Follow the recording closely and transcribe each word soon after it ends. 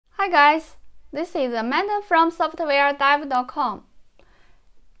Hi guys, this is Amanda from softwaredive.com.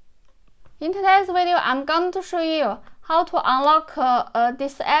 In today's video, I'm going to show you how to unlock a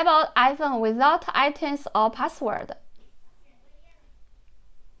disabled iPhone without iTunes or password.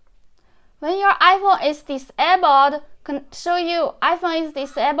 When your iPhone is disabled, show you iPhone is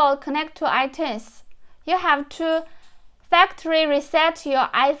disabled, connect to iTunes. You have to factory reset your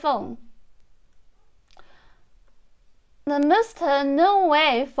iPhone. The most known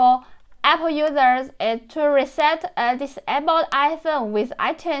way for Apple users is to reset a disabled iPhone with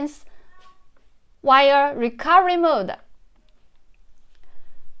iTunes via recovery mode.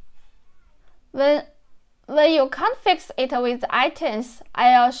 When you can't fix it with iTunes,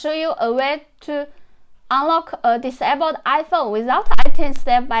 I'll show you a way to unlock a disabled iPhone without iTunes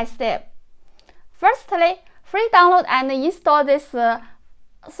step by step. Firstly, free download and install this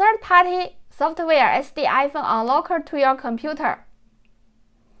third-party software SD iPhone Unlocker to your computer.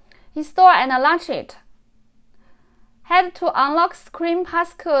 Install and launch it. Head to Unlock Screen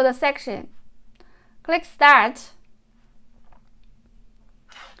Passcode section. Click Start.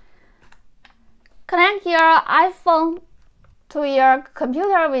 Connect your iPhone to your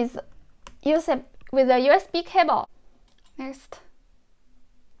computer with a USB cable. Next.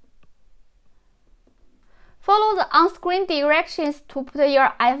 Follow the on-screen directions to put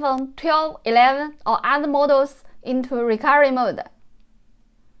your iPhone 12, 11 or other models into recovery mode.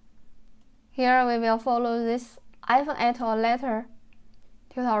 Here we will follow this iPhone 8 or later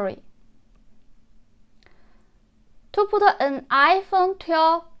tutorial. To put an iPhone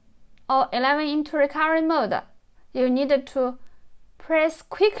 12 or 11 into recovery mode, you need to press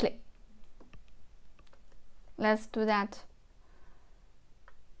quickly. Let's do that.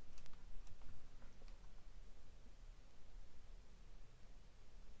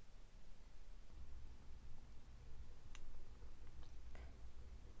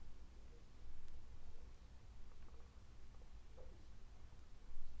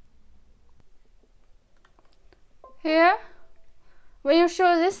 Here, when you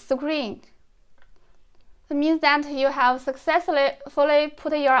show this screen, it means that you have successfully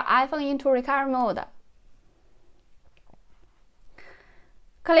put your iPhone into recovery mode.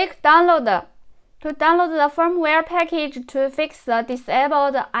 Click Download to download the firmware package to fix the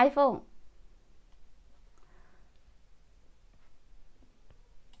disabled iPhone.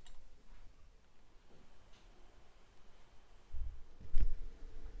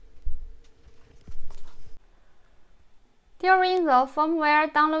 During the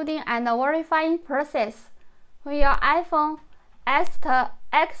firmware downloading and verifying process, when your iPhone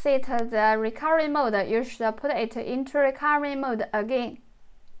exits the recovery mode, you should put it into recovery mode again.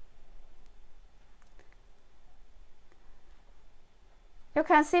 You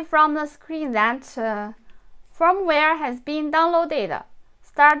can see from the screen that firmware has been downloaded.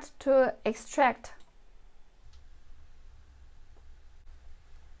 Start to extract.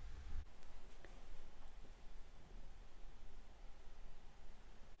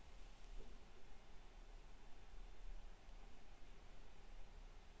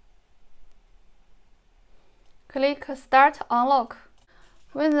 Click Start Unlock.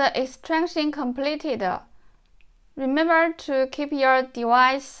 When the extraction completed, remember to keep your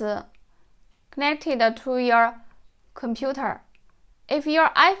device connected to your computer. If your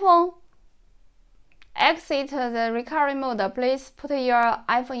iPhone exits the recovery mode, please put your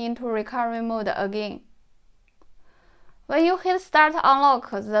iPhone into recovery mode again. When you hit Start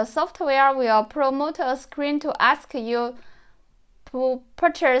Unlock, the software will promote a screen to ask you to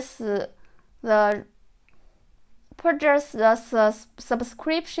purchase the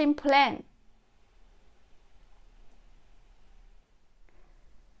subscription plan.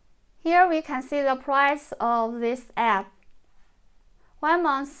 Here we can see the price of this app: 1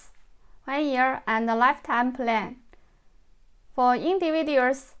 month, 1 year, and a lifetime plan for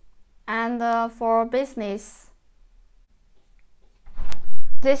individuals and for business.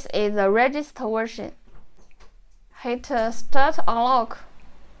 This is the registered version. Hit Start Unlock.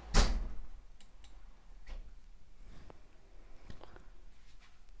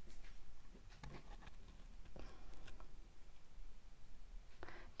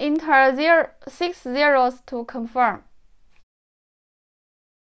 Enter 6 zeros to confirm.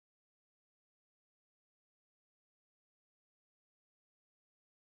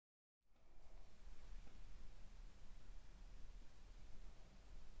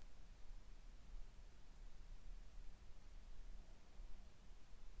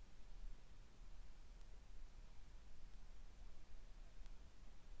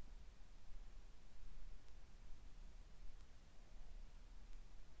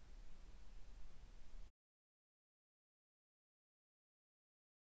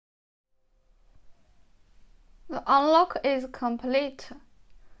 The unlock is complete.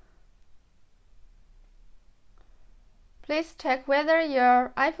 Please check whether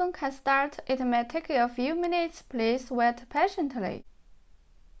your iPhone can start. It may take a few minutes. Please wait patiently.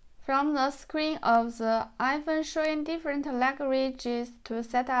 From the screen of the iPhone showing different languages to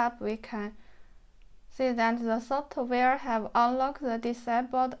set up, we can see that the software have unlocked the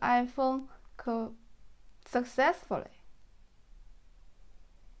disabled iPhone successfully.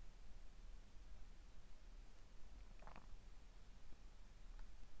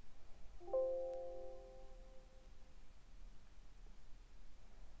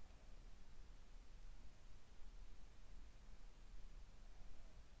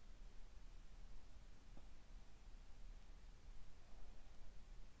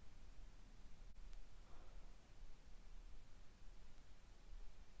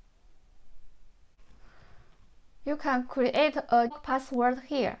 You can create a password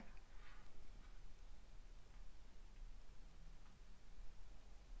here.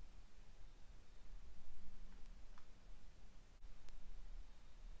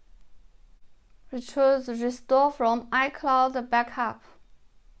 We choose Restore from iCloud Backup.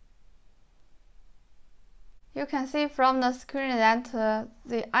 You can see from the screen that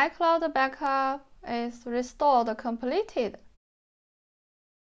the iCloud backup is restored completed.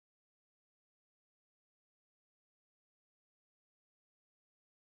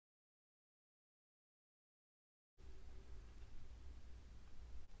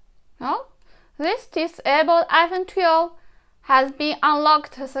 Now, this disabled iPhone 12 has been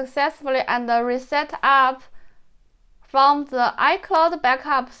unlocked successfully and reset up from the iCloud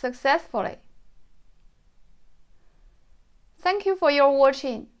backup successfully. Thank you for your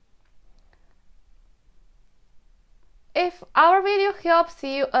watching. If our video helps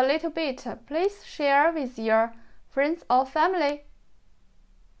you a little bit, please share with your friends or family.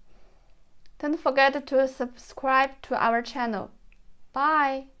 Don't forget to subscribe to our channel.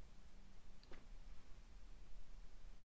 Bye.